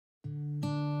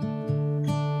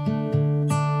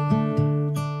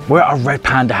We're at our red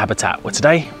panda habitat, where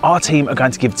today our team are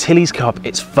going to give Tilly's cub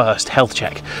its first health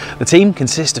check. The team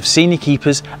consists of senior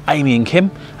keepers Amy and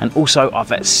Kim, and also our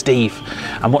vet Steve.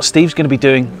 And what Steve's going to be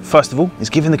doing, first of all, is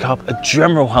giving the cub a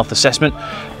general health assessment,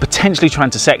 potentially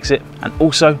trying to sex it, and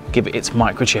also give it its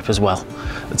microchip as well.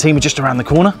 The team are just around the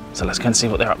corner, so let's go and see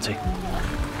what they're up to.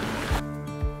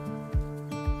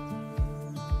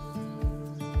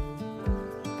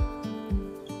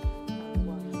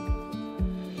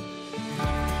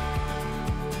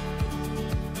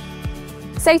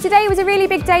 So today was a really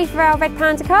big day for our red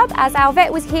panda cub, as our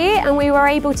vet was here and we were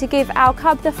able to give our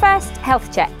cub the first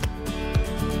health check.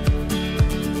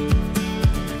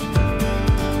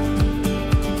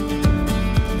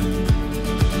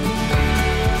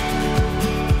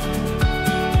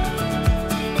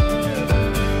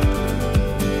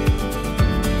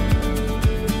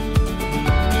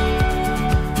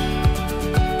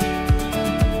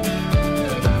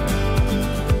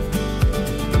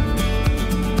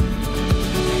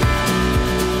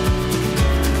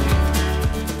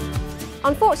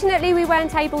 Unfortunately, we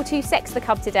weren't able to sex the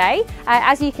cub today.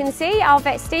 As you can see, our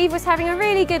vet Steve was having a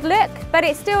really good look, but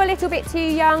it's still a little bit too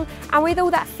young, and with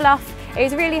all that fluff, it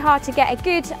was really hard to get a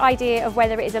good idea of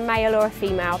whether it is a male or a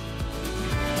female.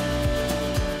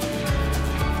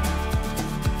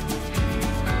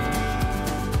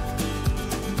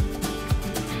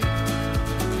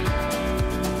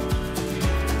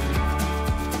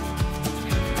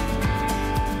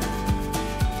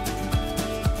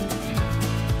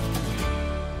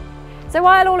 So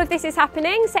while all of this is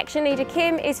happening, section leader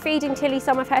Kim is feeding Tilly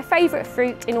some of her favourite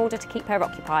fruit in order to keep her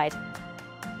occupied.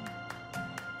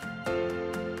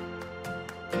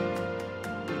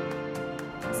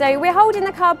 So we're holding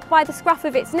the cub by the scruff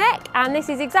of its neck, and this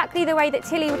is exactly the way that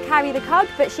Tilly would carry the cub,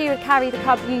 but she would carry the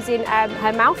cub using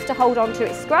her mouth to hold on to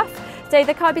its scruff. So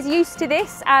the cub is used to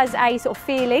this as a sort of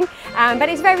feeling, but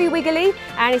it's very wiggly,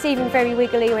 and it's even very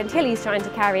wiggly when Tilly's trying to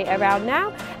carry it around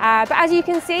now. But as you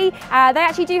can see, they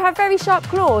actually do have very sharp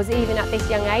claws even at this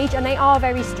young age, and they are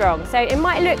very strong. So it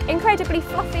might look incredibly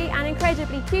fluffy and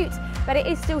incredibly cute, but it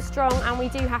is still strong, and we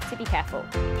do have to be careful.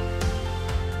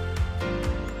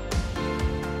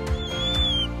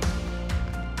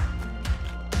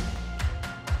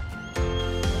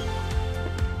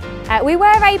 We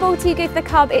were able to give the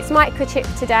cub its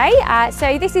microchip today,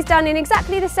 so this is done in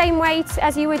exactly the same way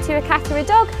as you would to a cat or a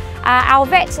dog. Our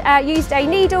vet used a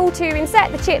needle to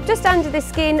insert the chip just under the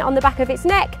skin on the back of its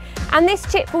neck, and this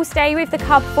chip will stay with the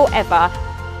cub forever.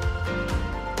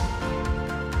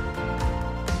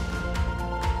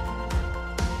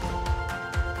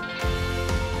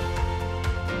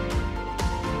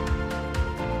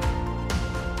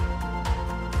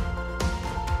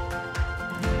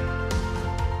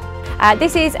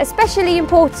 This is especially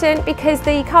important because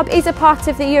the cub is a part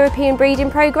of the European breeding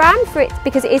programme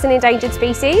because it is an endangered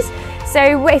species.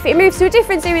 So if it moves to a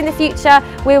different zoo in the future,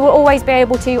 we will always be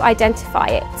able to identify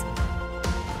it.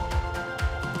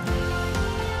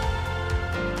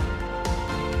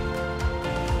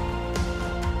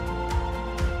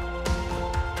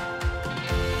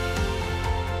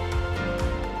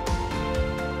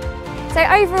 So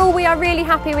overall, we are really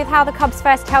happy with how the cub's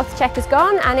first health check has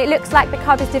gone, and it looks like the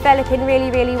cub is developing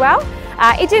really well.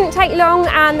 It didn't take long,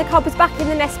 and the cub was back in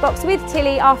the nest box with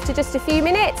Tilly after just a few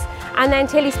minutes, and then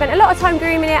Tilly spent a lot of time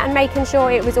grooming it and making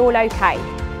sure it was all okay.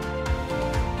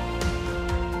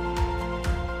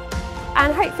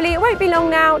 And hopefully it won't be long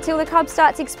now till the cub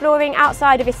starts exploring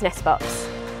outside of its nest box.